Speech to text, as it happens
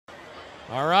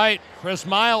All right, Chris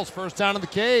Miles, first down in the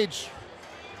cage.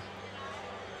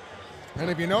 And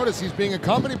if you notice, he's being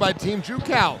accompanied by Team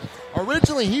Jukow.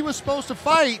 Originally, he was supposed to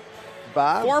fight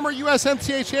former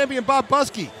USMTA champion Bob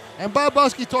Buskey. And Bob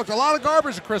Buskey talked a lot of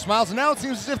garbage to Chris Miles, and now it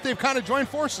seems as if they've kind of joined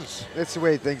forces. That's the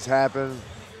way things happen.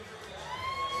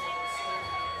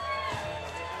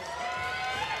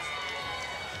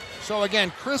 So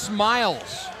again, Chris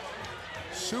Miles,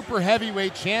 super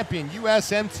heavyweight champion,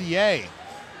 USMTA.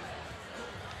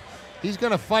 He's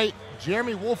going to fight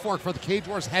Jeremy Woolfolk for the Cage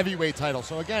Wars heavyweight title.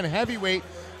 So again, heavyweight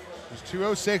is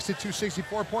 206 to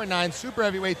 264.9, super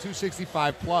heavyweight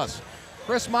 265 plus.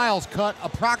 Chris Miles cut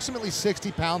approximately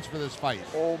 60 pounds for this fight.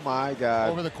 Oh my God.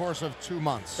 Over the course of 2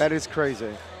 months. That is crazy.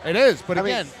 It is, but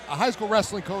again, a high school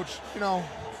wrestling coach, you know.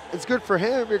 It's good for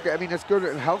him. I mean, it's good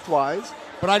health-wise.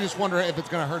 But I just wonder if it's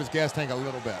going to hurt his gas tank a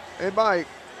little bit. It might.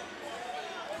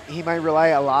 He might rely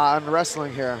a lot on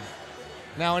wrestling here.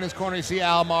 Now in his corner, you see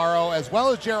Al Morrow, as well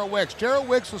as Gerald Wicks. Gerald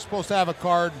Wicks was supposed to have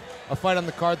a fight on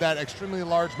the card, that extremely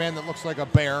large man that looks like a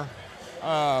bear.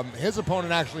 His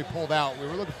opponent actually pulled out. We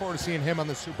were looking forward to seeing him on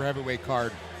the super heavyweight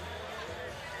card.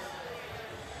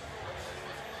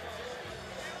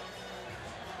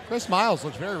 Chris Miles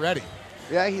looks very ready.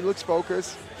 Yeah, he looks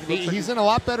focused. He's in a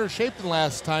lot better shape than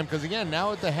last time because, again,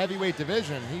 now at the heavyweight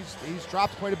division, he's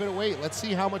dropped quite a bit of weight. Let's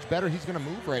see how much better he's going to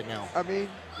move right now. I mean,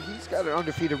 he's got an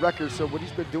undefeated record, so what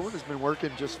he's been doing has been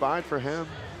working just fine for him.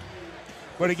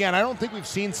 But again, I don't think we've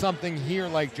seen something here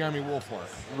like Jeremy Woolfolk.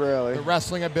 Really? The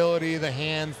wrestling ability, the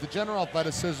hands, the general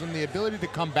athleticism, the ability to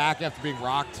come back after being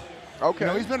rocked. Okay.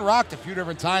 You know, he's been rocked a few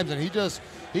different times, and he goes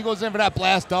in for that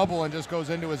blast double and just goes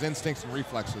into his instincts and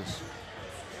reflexes.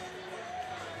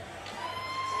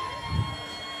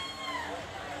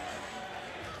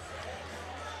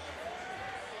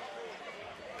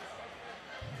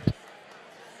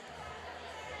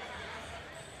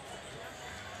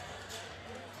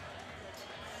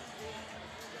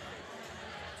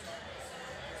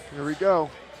 Here we go.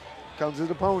 Comes his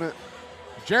opponent.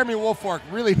 Jeremy Woolfolk,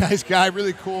 really nice guy,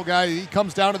 really cool guy. He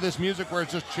comes down to this music where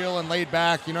it's just chill and laid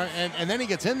back, you know, and then he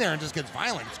gets in there and just gets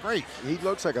violent. It's great. He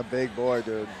looks like a big boy,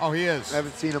 dude. Oh, he is. I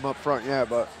haven't seen him up front yet,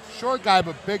 but. Short guy,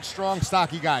 but big, strong,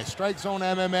 stocky guy. Strike Zone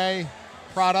MMA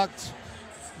product.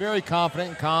 Very confident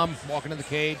and calm, walking in the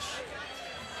cage.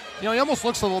 You know, he almost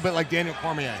looks a little bit like Daniel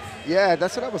Cormier. Yeah,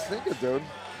 that's what I was thinking, dude.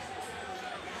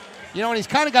 You know, and he's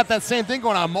kind of got that same thing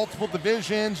going on, multiple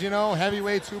divisions, you know,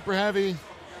 heavyweight, super heavy.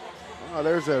 Oh,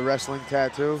 there's a wrestling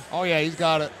tattoo. Oh, yeah, he's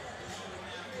got it.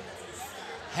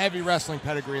 Heavy wrestling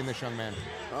pedigree in this young man.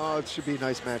 Oh, it should be a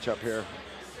nice matchup here.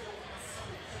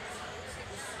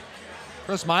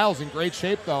 Chris Miles in great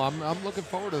shape, though. I'm looking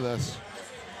forward to this.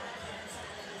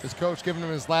 His coach giving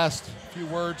him his last few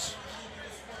words.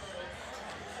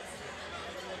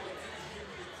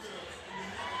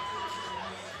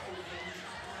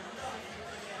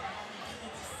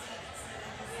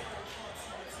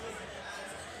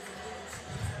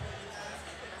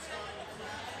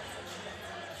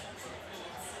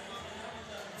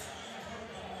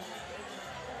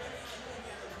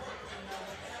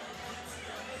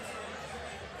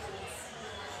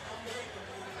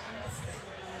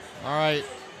 All right,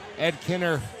 Ed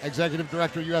Kinner, Executive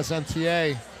Director,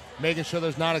 USMTA, making sure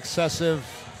there's not excessive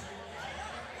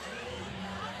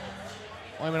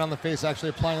ointment on the face, actually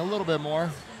applying a little bit more.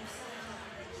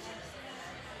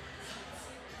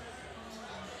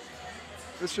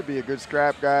 This should be a good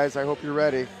scrap, guys. I hope you're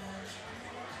ready.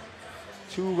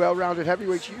 Two well-rounded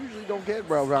heavyweights. You usually don't get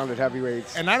well-rounded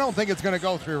heavyweights. And I don't think it's going to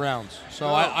go 3 rounds. So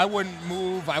No. I wouldn't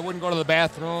move. I wouldn't go to the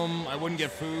bathroom. I wouldn't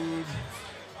get food.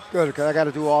 Good, because I got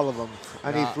to do all of them.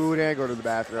 I need food and go to the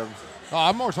bathroom. Oh,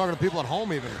 I'm more talking to people at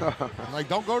home even. Like,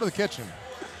 don't go to the kitchen.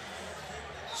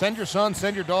 Send your son,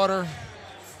 send your daughter,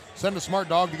 send a smart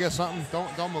dog to get something.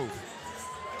 Don't move.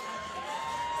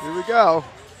 Here we go.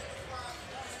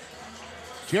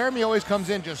 Jeremy always comes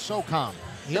in just so calm.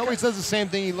 He always does the same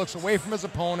thing. He looks away from his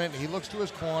opponent. He looks to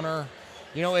his corner.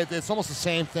 You know, it's almost the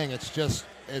same thing. It's just,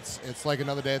 it's like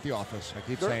another day at the office. I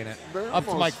keep saying it. Up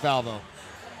to Mike Falvo.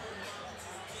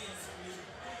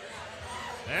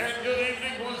 And good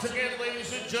evening once again,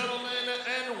 ladies and gentlemen,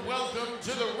 and welcome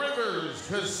to the Rivers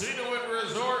Casino and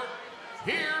Resort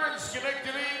here in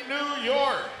Schenectady, New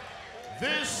York.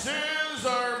 This is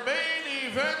our main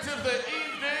event of the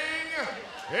evening,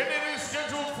 and it is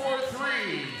scheduled for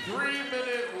 3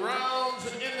 3-minute rounds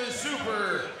in the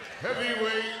super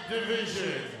heavyweight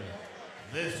division.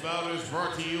 This bout is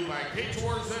brought to you by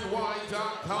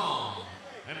CageWarsNY.com.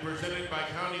 and presented by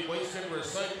County Waste and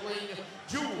Recycling,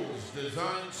 Jules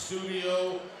Design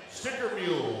Studio, Sticker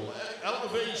Mule,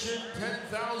 Elevation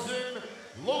 10,000,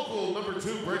 local number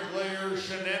 2 bricklayer,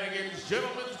 Shenanigans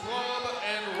Gentlemen's Club,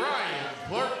 and Ryan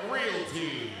Clark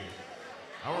Realty.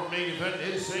 Our main event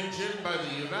is sanctioned by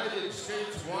the United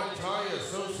States Muay Thai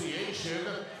Association,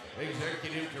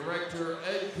 Executive Director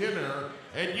Ed Kinner,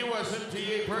 and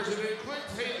USMTA President Clint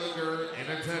Haitlinger in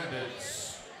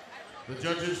attendance. The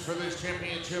judges for this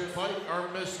championship fight are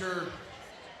Mr.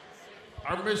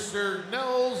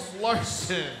 Nels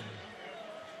Larson,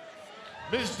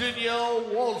 Ms. Danielle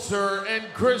Walzer,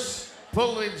 and Chris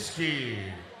Polinsky.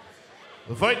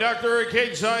 The fight doctor at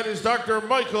cage side is Dr.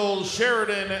 Michael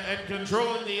Sheridan, and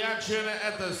controlling the action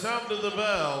at the sound of the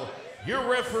bell, your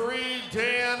referee,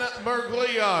 Dan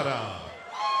Mergliata.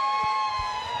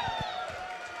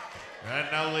 And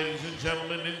now, ladies and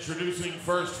gentlemen, introducing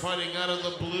first, fighting out of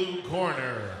the blue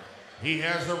corner. He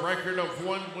has a record of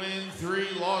 1 win,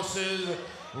 3 losses,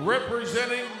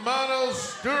 representing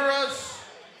Manos Duras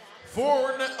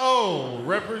 4-0,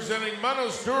 representing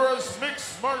Manos Duras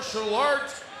Mixed Martial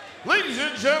Arts. Ladies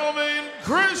and gentlemen,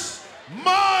 Chris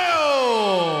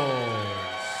Miles.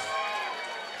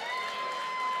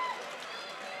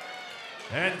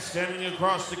 And standing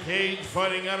across the cage,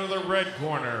 fighting out of the red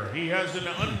corner, he has an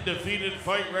undefeated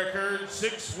fight record,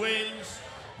 6 wins,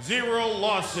 0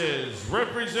 losses,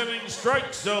 representing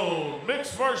Strike Zone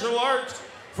Mixed Martial Arts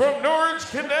from Norwich,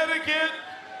 Connecticut,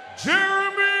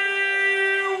 Jeremy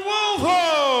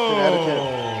Woolfolk. Connecticut.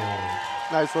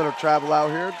 Nice little travel out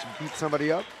here to beat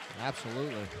somebody up.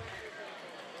 Absolutely.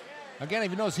 Again, if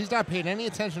you notice, he's not paying any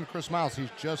attention to Chris Miles. He's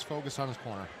just focused on his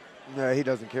corner. Yeah, he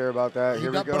doesn't care about that.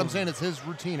 Here we go. But I'm saying it's his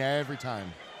routine every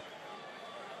time.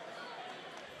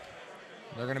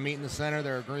 They're going to meet in the center.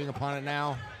 They're agreeing upon it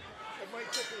now.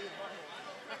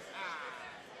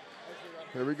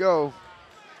 Here we go.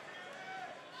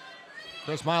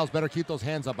 Chris Miles better keep those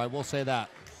hands up. I will say that.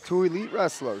 2 elite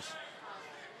wrestlers.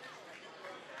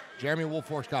 Jeremy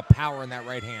Woolfolk's got power in that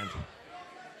right hand.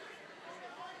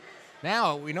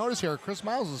 Now, we notice here, Chris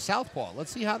Miles is a southpaw.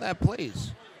 Let's see how that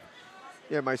plays.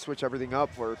 Yeah, might switch everything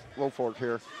up for Woolfolk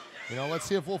here. You know, let's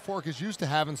see if Woolfolk is used to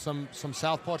having some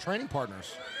southpaw training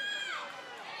partners.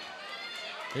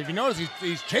 If you notice,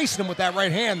 he's chasing him with that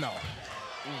right hand, though.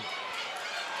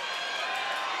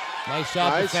 Nice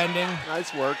job defending.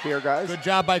 Nice work here, guys. Good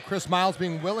job by Chris Miles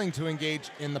being willing to engage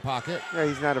in the pocket. Yeah,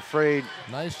 he's not afraid.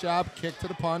 Nice job, kick to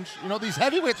the punch. You know, these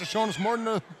heavyweights are showing us more than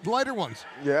the lighter ones.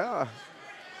 Yeah.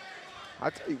 I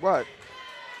tell you what,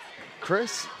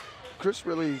 Chris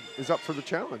really is up for the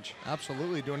challenge.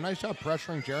 Absolutely, doing a nice job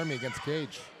pressuring Jeremy against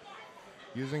cage.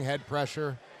 Using head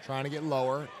pressure, trying to get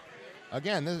lower.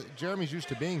 Again, Jeremy's used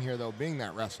to being here, though, being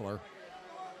that wrestler.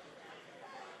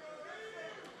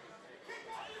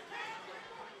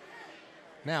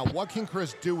 Now, what can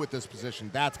Chris do with this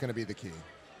position? That's going to be the key.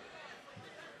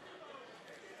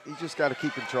 You just got to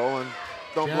keep controlling.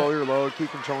 Don't blow your load.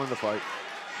 Keep controlling the fight.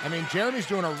 I mean, Jeremy's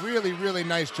doing a really, really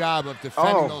nice job of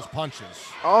defending those punches.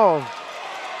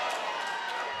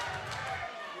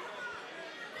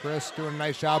 Chris doing a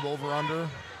nice job over-under.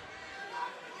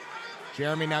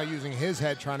 Jeremy now using his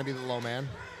head, trying to be the low man.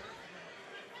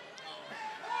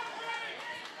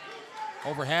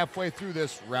 Over halfway through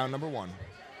this, round number 1.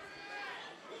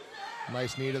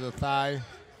 Nice knee to the thigh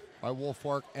by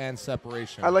Woolfolk and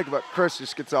separation. I like about Chris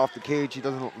just gets off the cage. He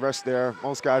doesn't rest there.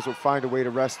 Most guys will find a way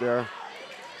to rest there.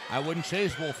 I wouldn't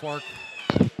chase Woolfolk.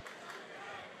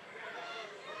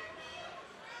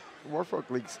 Woolfolk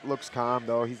looks calm,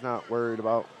 though. He's not worried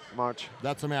about much.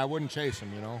 That's what I mean. I wouldn't chase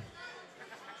him, you know.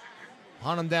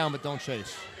 Hunt him down, but don't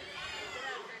chase.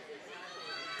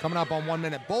 Coming up on 1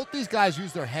 minute. Both these guys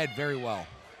use their head very well.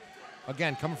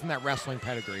 Again, coming from that wrestling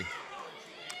pedigree.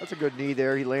 That's a good knee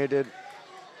there. He landed.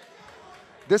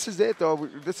 This is it, though.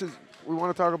 We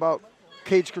want to talk about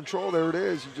cage control. There it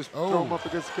is. You just throw him up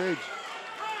against the cage.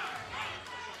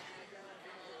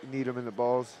 You need him in the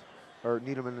balls, or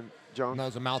need him in the junk. No, it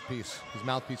was a mouthpiece. His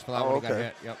mouthpiece fell out when he got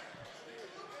hit. Yep.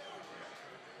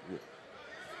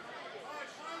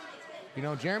 You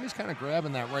know, Jeremy's kind of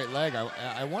grabbing that right leg.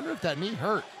 I wonder if that knee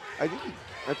hurt. I think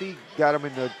he got him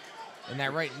in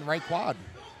that right quad.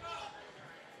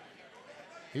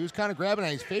 He was kind of grabbing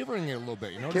it. He's favoring it a little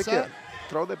bit. You notice that?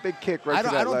 Throw that big kick right to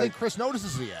that leg. I don't think Chris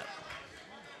notices it yet.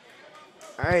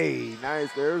 Hey,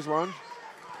 nice. There's one.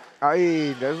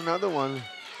 Hey, there's another one.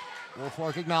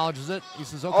 Woolfolk acknowledges it. He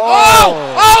says, okay.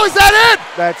 Oh, is that it?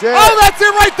 That's it. Oh, that's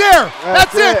it right there.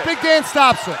 That's it. Big Dan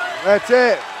stops it. That's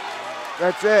it.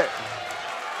 That's it.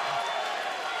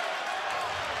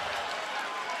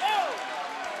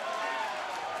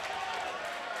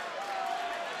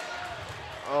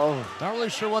 Not really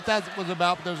sure what that was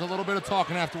about, but there's a little bit of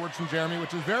talking afterwards from Jeremy,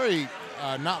 which is very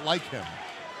not like him.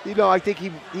 You know, I think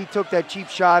he took that cheap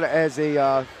shot as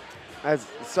a as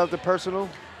something personal.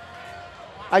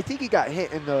 I think he got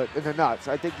hit in the nuts.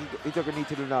 I think he took a knee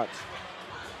to the nuts.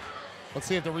 Let's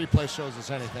see if the replay shows us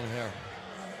anything here.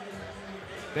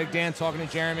 Big Dan talking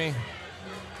to Jeremy.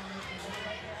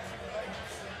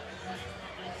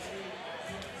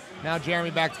 Now Jeremy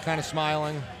back to kind of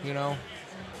smiling, you know.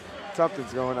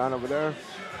 Something's going on over there.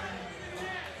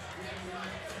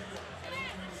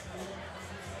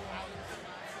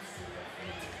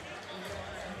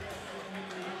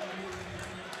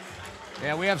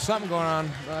 Yeah, we have something going on,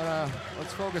 but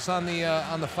let's focus on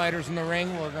the fighters in the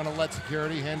ring. We're going to let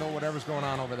security handle whatever's going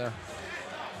on over there.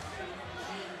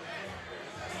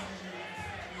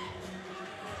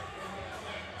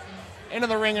 Into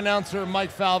the ring announcer,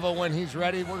 Mike Falvo, when he's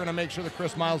ready. We're going to make sure that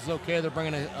Chris Miles is okay. They're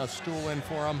bringing a stool in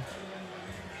for him.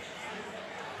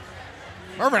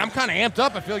 Irvin, I'm kind of amped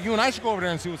up. I feel like you and I should go over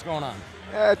there and see what's going on.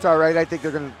 Yeah, it's all right. I think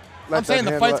they're going to let I'm saying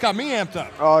the fight's got me amped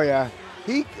up. Oh, yeah.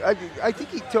 I think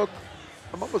he took,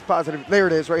 I'm almost positive. There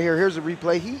it is right here. Here's a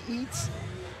replay. He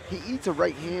eats a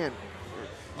right hand.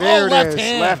 There it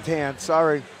is. Left hand.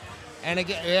 Sorry. And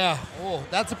again, yeah. Oh,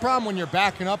 that's the problem when you're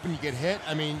backing up and you get hit.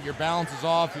 I mean, your balance is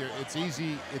off. It's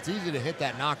easy to hit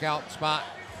that knockout spot.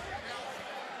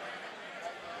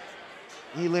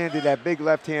 He landed that big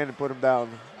left hand and put him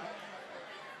down.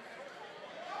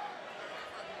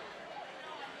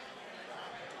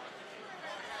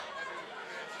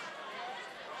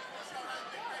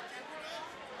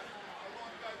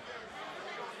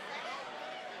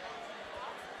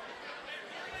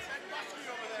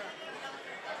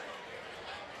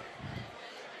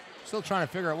 Still trying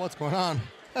to figure out what's going on.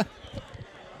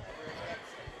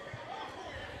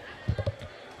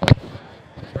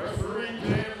 Referee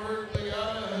Dan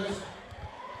Mergliata.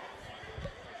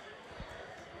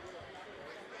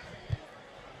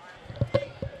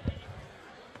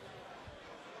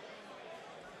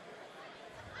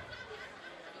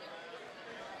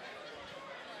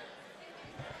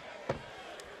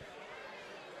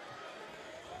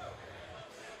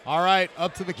 All right,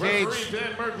 up to the cage. Referee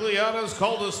Dan Mergliata's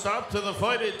called a stop to the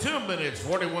fight at 2 minutes,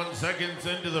 41 seconds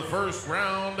into the first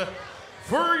round.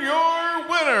 For your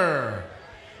winner,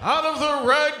 out of the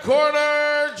red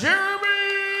corner,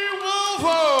 Jeremy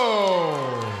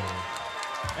Woolfolk.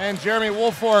 And Jeremy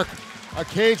Woolfolk, a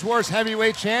Cage Wars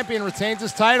heavyweight champion, retains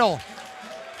his title.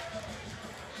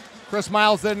 Chris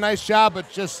Miles did a nice job, but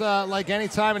just like any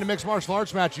time in a mixed martial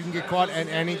arts match, you can get caught at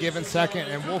any given second,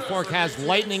 and Woolfolk has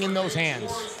lightning in those hands.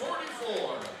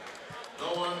 44.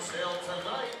 Go on sale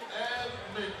tonight at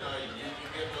midnight. You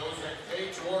can get those at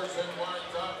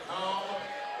CageWarsNY.com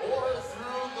or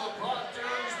through the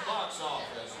Proctor's box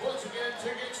office. Once again,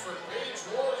 tickets for Cage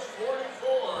Wars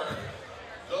 44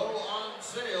 go on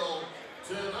sale